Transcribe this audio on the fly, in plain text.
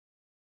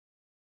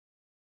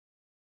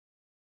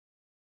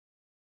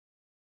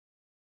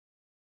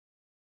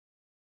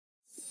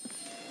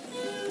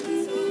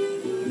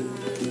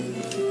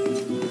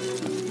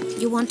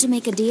want to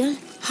make a deal?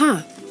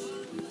 Huh.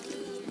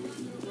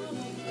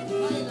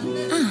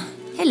 Ah,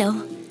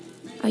 hello.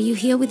 Are you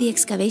here with the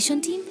excavation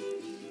team?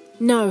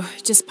 No,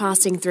 just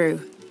passing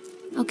through.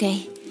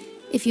 Okay.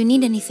 If you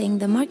need anything,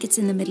 the market's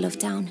in the middle of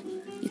town.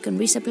 You can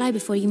resupply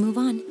before you move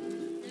on.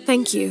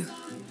 Thank you.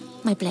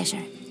 My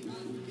pleasure.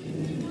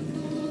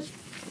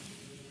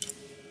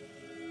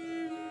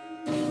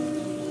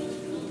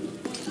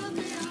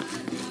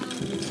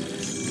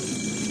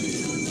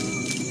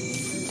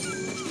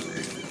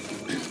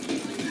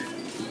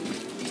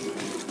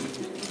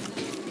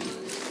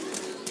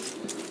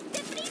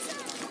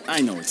 I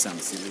know it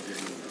sounds silly.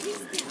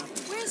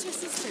 Where's your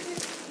sister?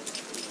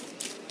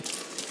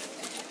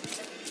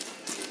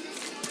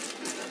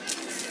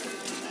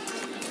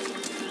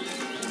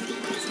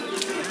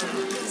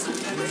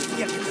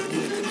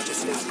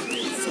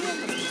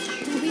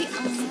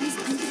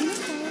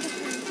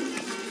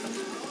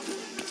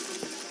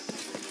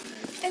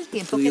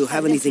 Do you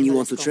have anything you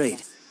want to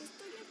trade?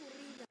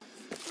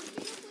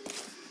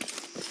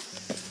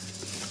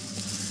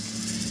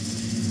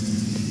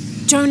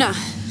 Jonah,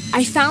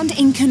 I found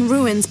Incan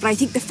ruins, but I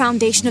think the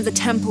foundation of the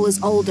temple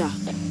is older.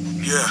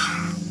 Yeah,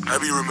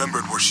 Abby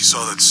remembered where she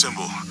saw that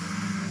symbol.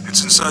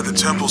 It's inside the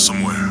temple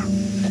somewhere.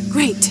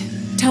 Great.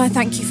 Tell her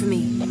thank you for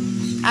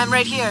me. I'm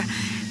right here.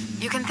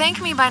 You can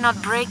thank me by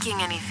not breaking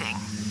anything.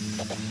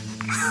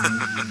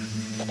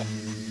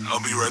 I'll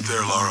be right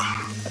there, Lara.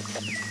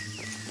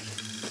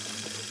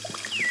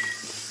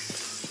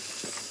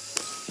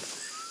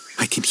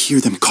 I can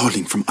hear them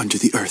calling from under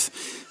the earth.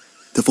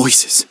 The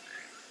voices.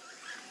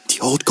 The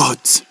old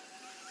gods.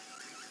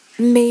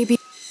 Maybe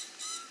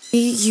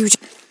you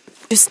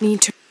just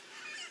need to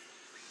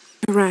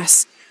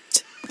rest.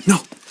 No.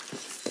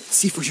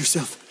 See for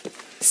yourself.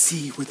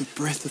 See where the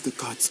breath of the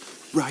gods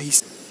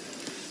rise.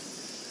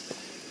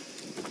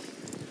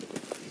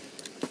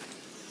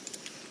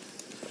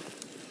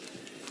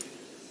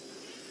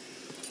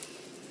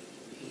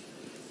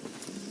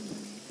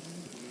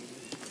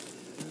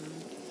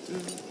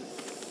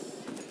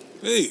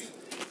 Hey,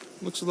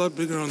 looks a lot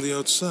bigger on the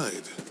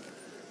outside.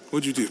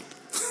 What'd you do?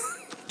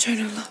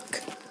 Jonah,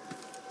 look.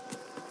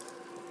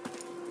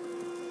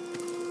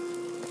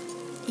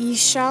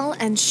 Ishal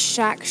and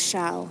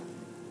Shakshal,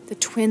 the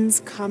twins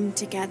come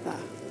together.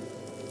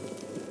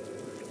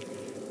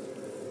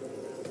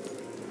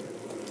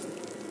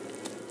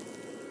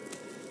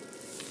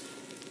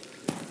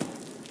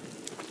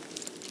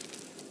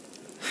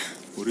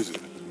 What is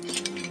it?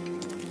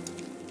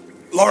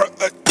 Lara,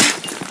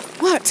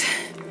 What?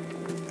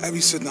 Abby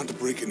said not to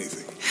break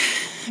anything.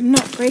 I'm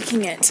not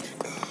breaking it.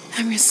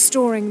 I'm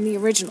restoring the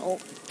original.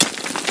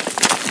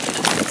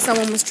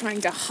 Someone was trying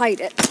to hide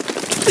it.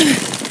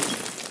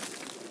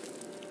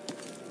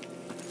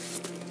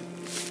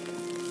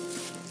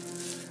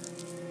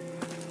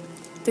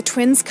 The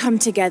twins come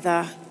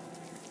together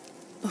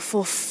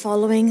before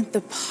following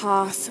the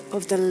path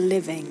of the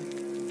living.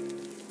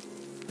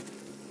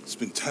 It's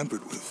been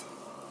tampered with.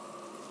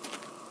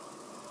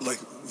 Like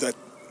that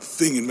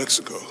thing in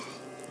Mexico.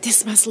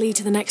 This must lead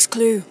to the next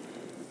clue.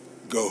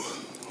 Go.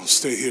 I'll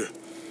stay here.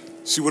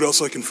 See what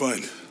else I can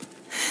find.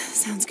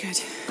 Sounds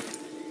good.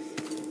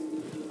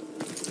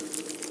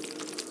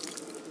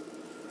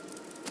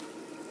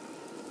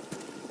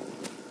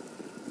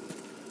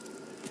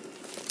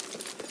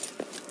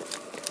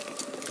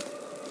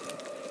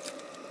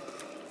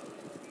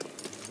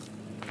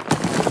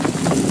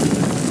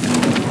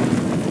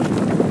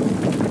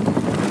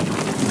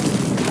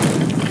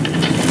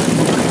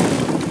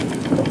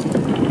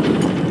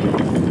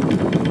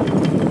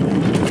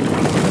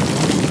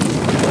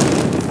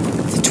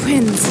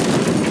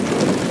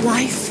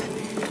 Life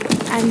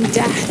and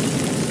death.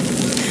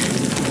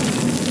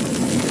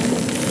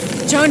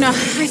 Jonah,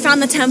 I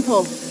found the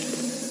temple.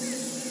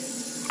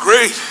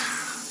 Great!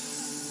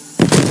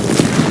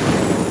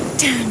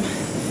 Damn.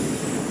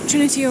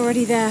 Trinity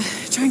already there,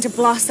 trying to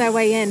blast their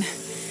way in.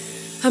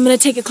 I'm gonna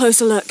take a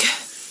closer look.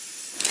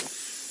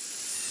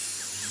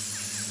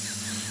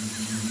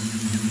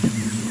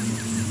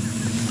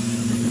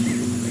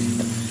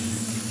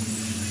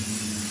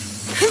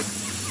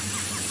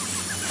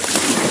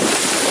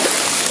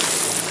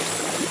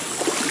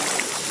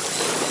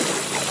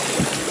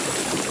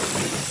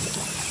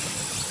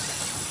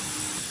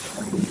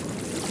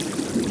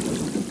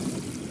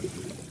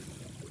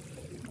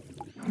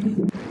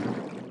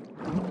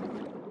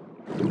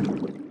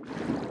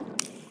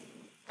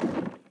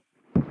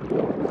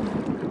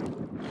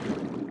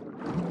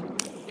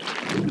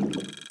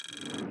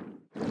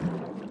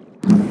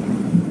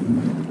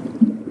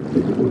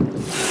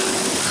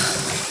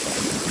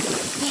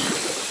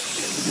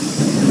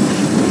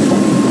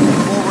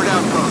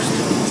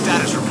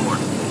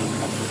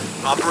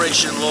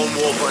 Operation Lone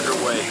Wolf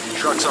underway.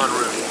 Trucks en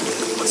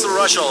route. What's the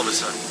rush all of a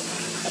sudden?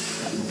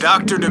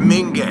 Dr.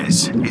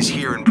 Dominguez is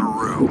here in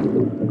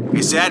Peru.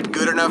 Is that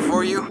good enough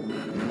for you?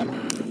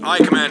 Aye,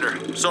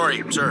 Commander.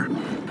 Sorry, sir.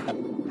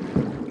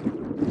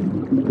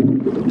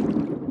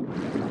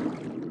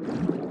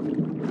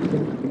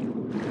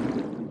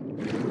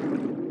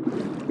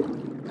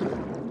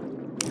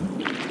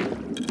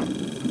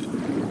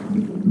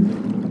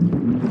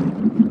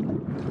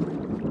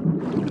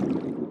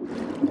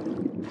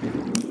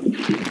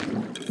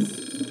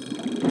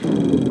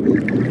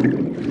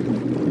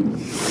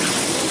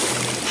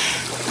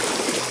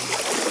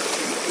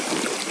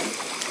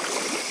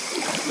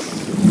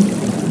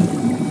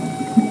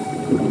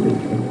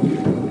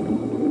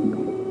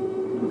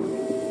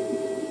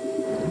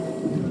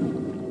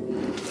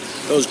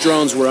 Those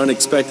drones were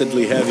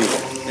unexpectedly heavy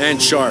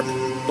and sharp.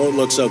 Boat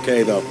looks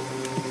okay, though.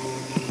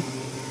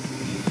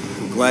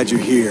 I'm glad you're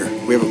here.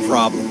 We have a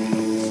problem.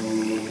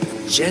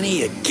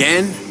 Jenny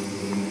again?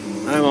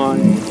 I'm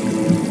on it.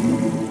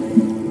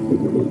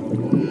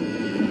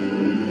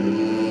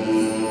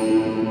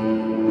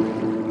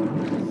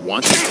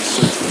 Wants us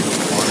to search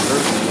for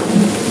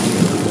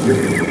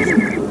the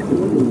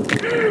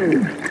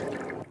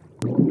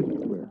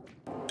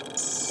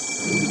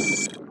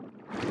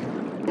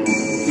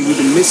We've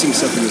been missing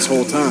something this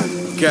whole time.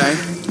 Okay.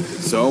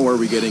 So, are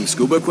we getting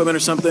scuba equipment or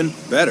something?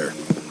 Better.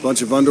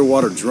 Bunch of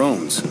underwater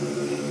drones.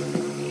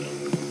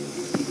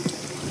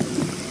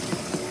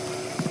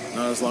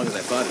 Not as long as I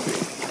thought it'd be.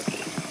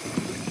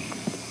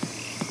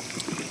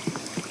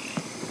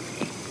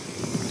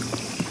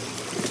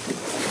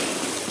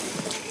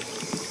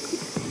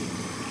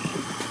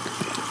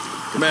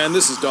 Command,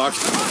 this is Doc.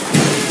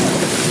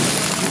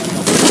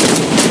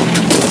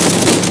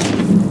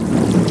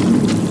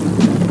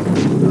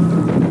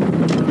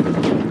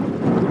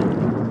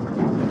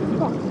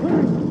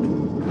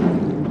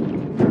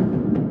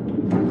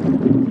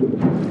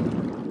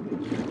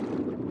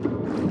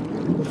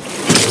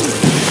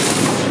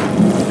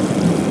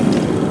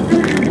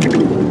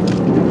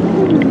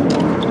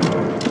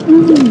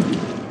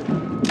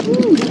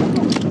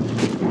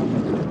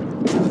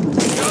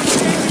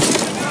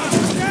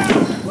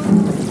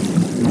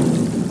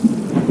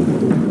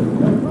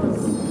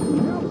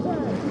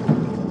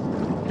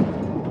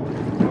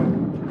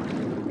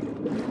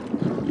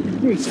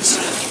 Jesus.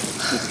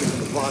 Let's get to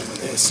the bottom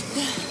of this.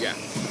 Yeah.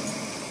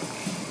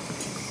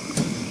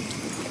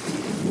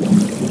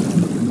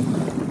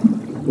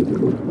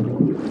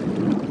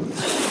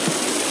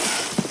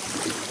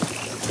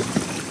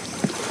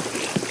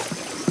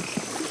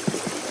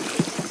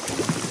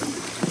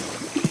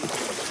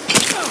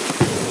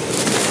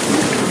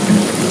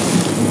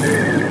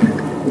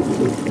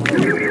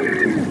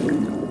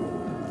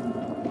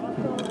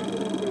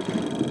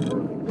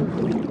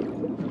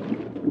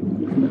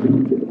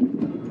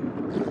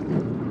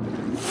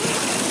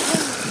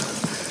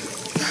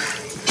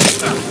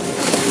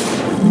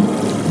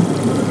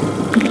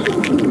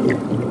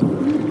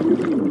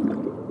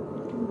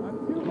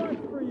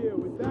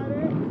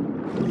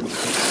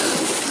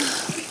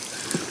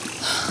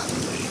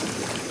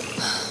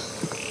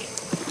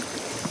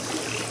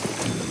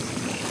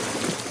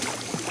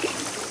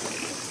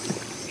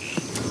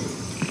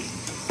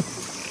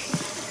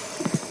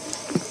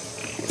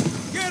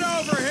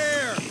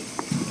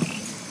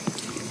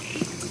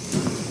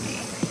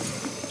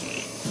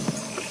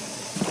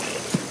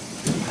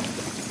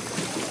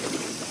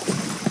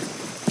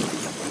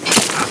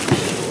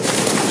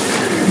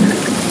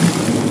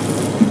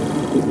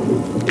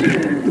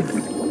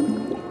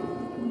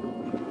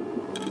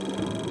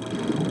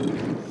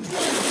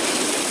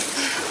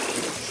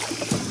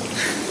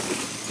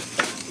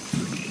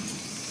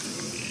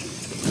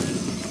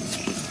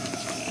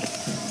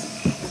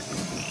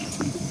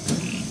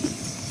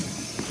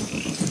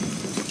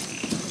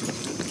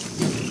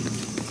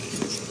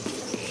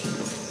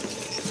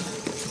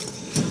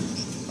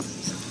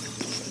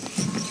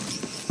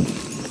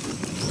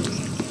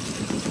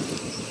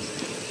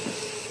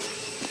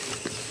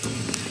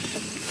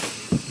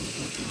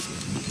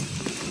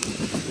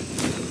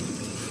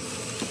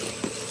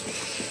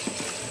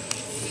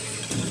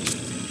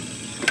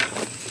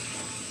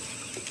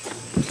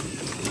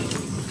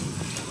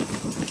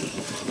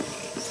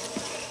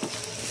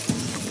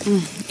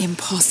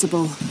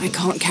 Impossible. I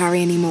can't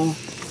carry anymore.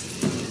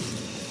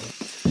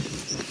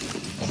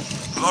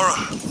 Lara,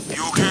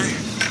 you okay?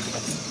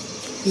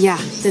 Yeah,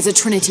 there's a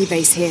Trinity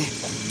base here.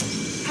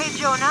 Hey,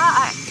 Jonah,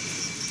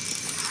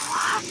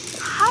 what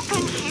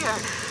happened here?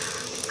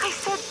 I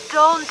said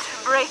don't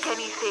break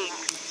anything.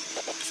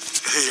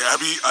 Hey,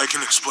 Abby, I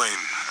can explain.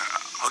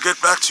 I'll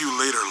get back to you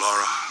later,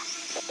 Lara.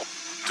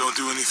 Don't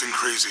do anything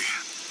crazy.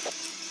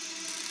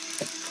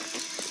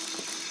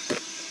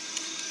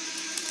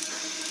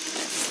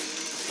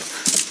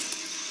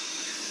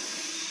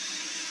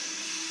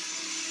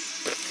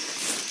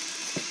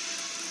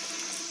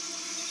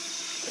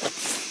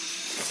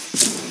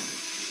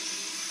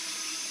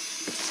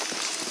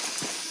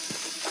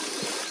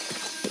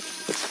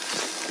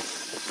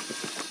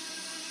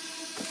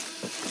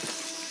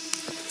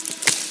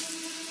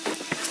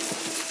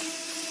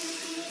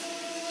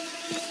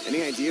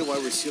 Any idea why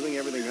we're sealing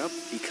everything up?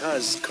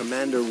 Because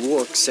Commander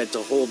Rourke said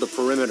to hold the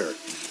perimeter.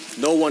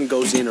 No one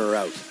goes in or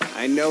out.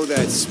 I know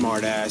that,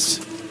 smartass.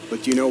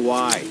 But you know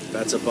why?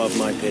 That's above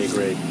my pay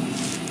grade.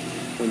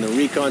 When the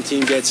recon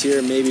team gets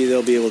here, maybe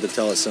they'll be able to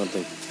tell us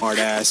something.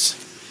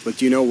 Smartass.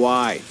 But you know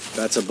why?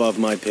 That's above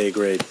my pay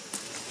grade.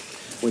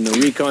 When the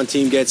recon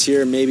team gets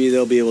here, maybe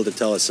they'll be able to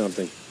tell us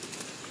something.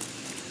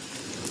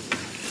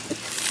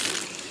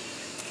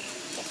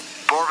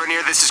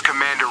 Borvenir, this is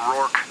Commander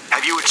Rourke.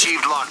 Have you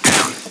achieved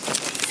lockdown?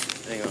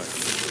 Hang on.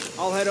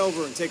 I'll head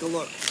over and take a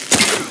look.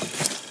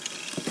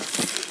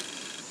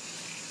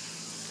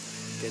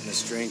 Getting a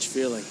strange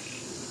feeling.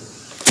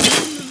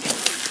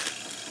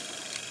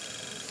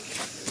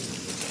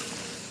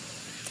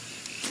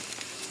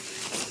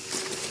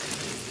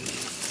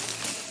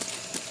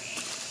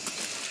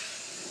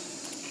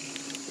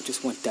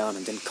 just went down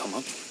and didn't come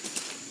up?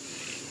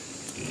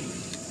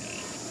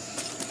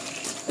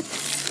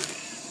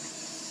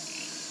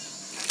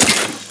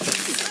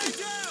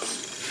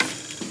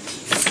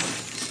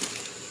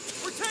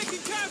 We're taking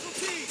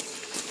casualties!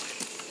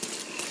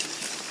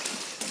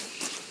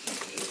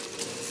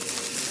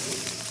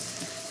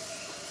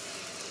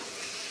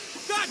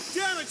 God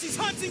damn it, she's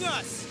hunting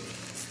us!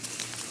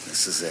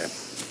 This is it.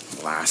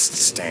 Last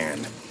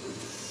stand.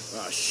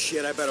 Oh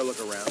shit, I better look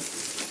around.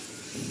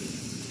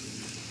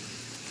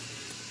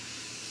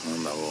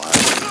 On the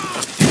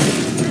left.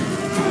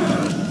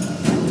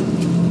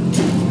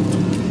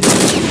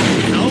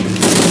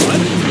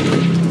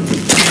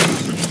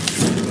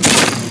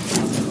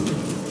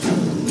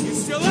 You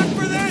still up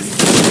for this?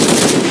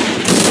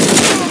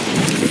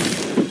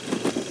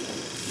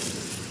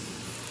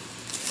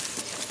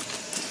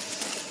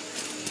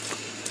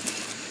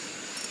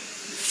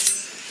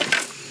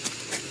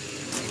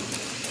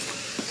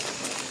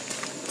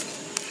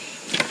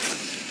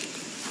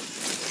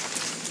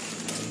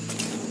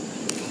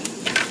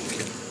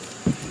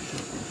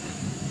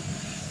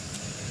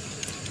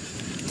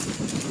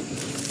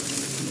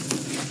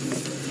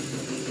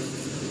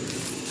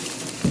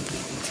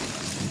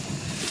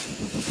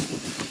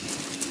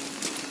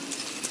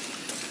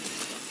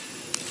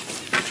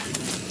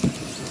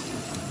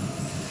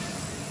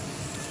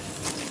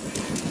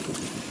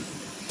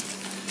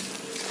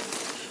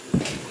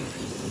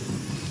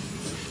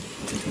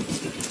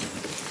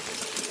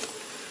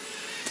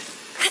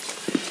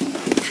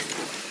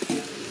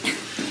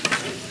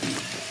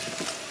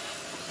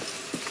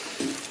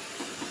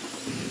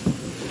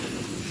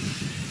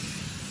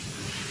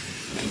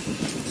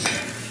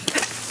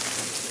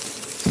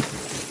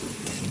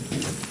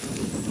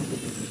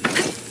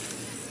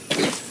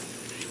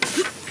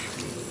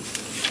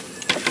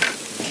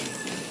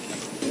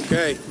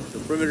 Okay, the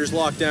perimeter's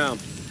locked down.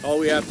 All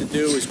we have to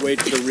do is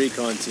wait for the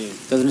recon team.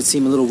 Doesn't it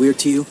seem a little weird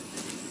to you?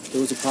 There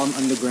was a problem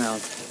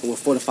underground, but we're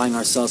fortifying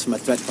ourselves from a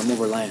threat from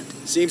overland.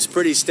 Seems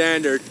pretty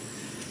standard.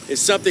 If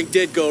something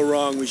did go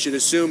wrong, we should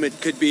assume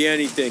it could be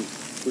anything.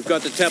 We've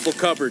got the temple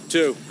covered,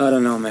 too. I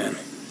don't know, man.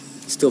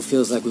 It still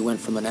feels like we went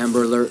from an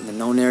amber alert in the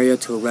known area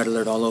to a red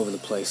alert all over the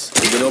place.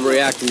 We've been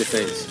overreacting to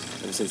things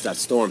ever since that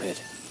storm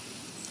hit.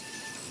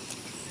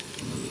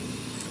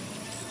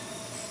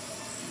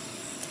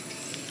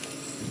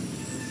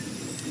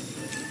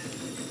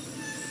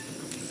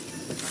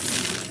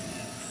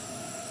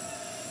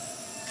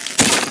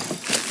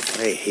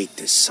 I hate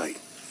this site.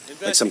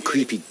 Like some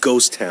creepy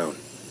ghost town.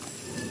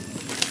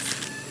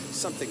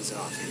 Something's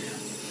off here.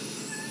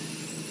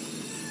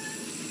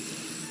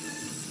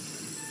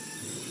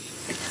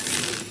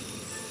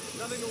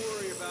 Nothing to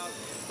worry about.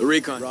 The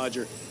recon.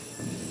 Roger.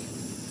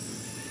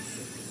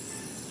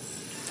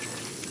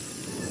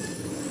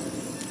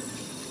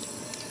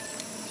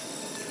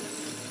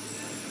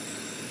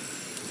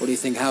 What do you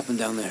think happened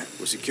down there?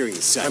 We're securing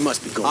the site. I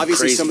must be going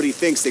Obviously crazy. somebody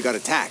thinks they got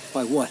attacked.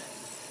 By what?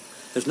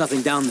 There's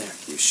nothing down there.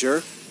 You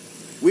sure?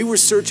 We were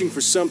searching for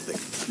something.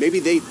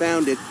 Maybe they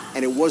found it,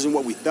 and it wasn't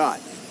what we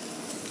thought.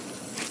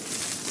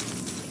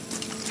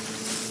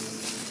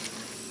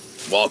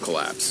 Wall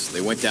collapse. They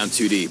went down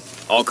too deep.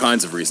 All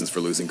kinds of reasons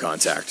for losing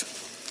contact.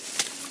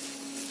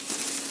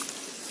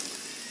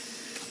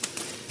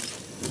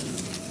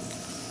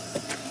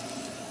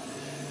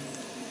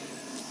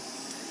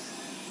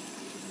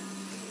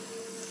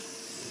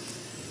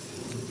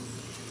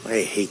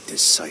 I hate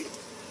this site.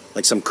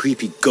 Like some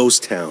creepy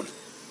ghost town.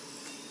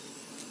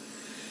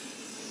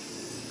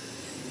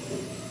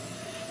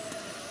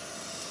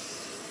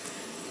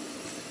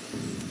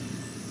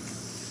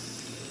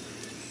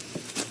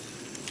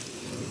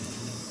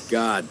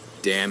 God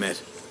damn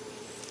it.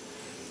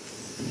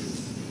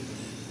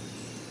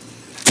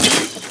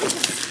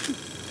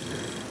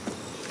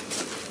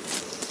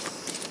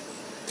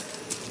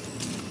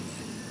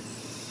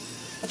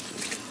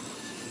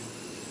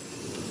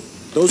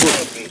 Those were...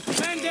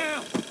 Man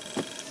down!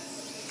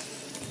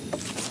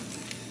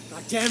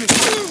 God damn it!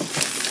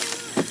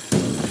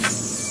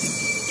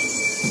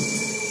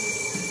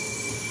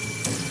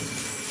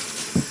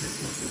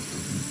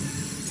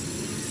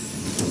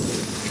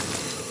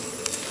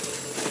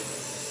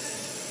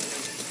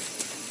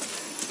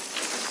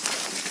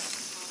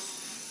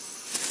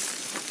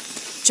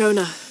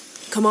 Jonah,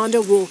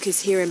 Commander Rourke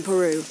is here in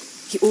Peru.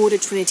 He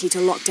ordered Trinity to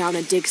lock down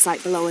a dig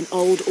site below an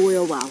old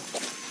oil well.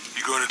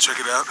 You going to check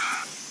it out?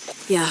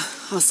 Yeah,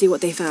 I'll see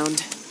what they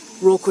found.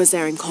 Rourke was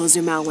there in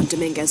Cozumel when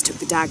Dominguez took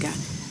the dagger.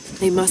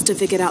 They must have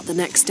figured out the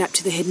next step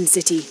to the hidden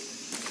city.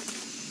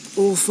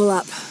 All full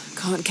up.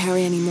 Can't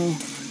carry any more.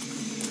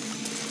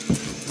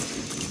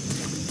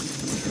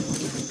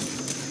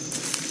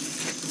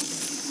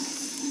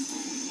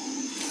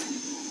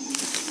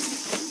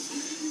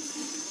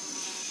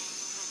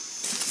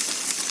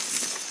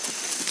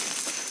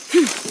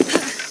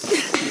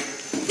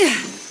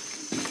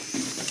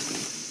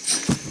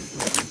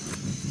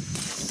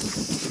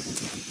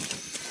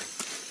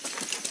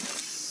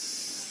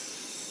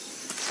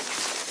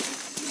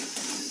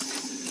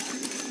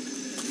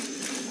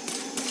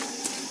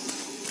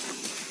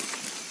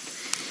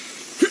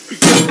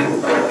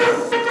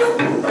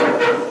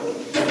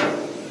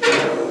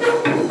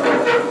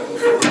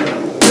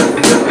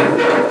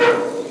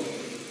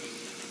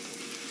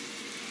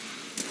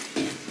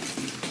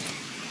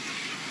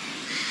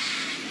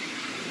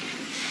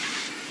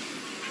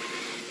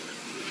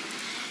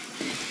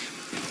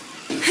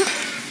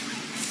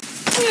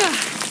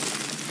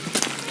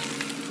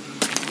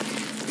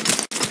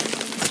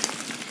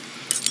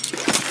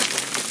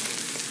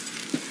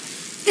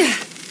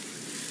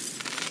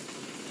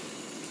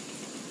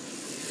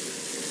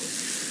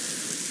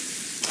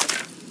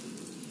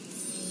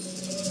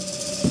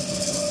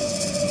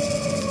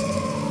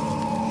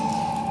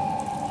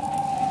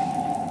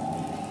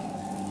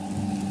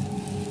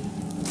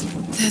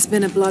 There's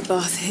been a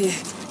bloodbath here.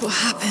 What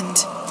happened?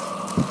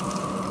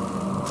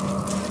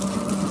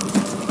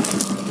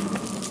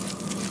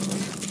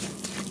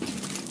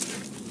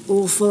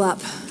 All full up.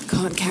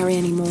 Can't carry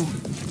any more.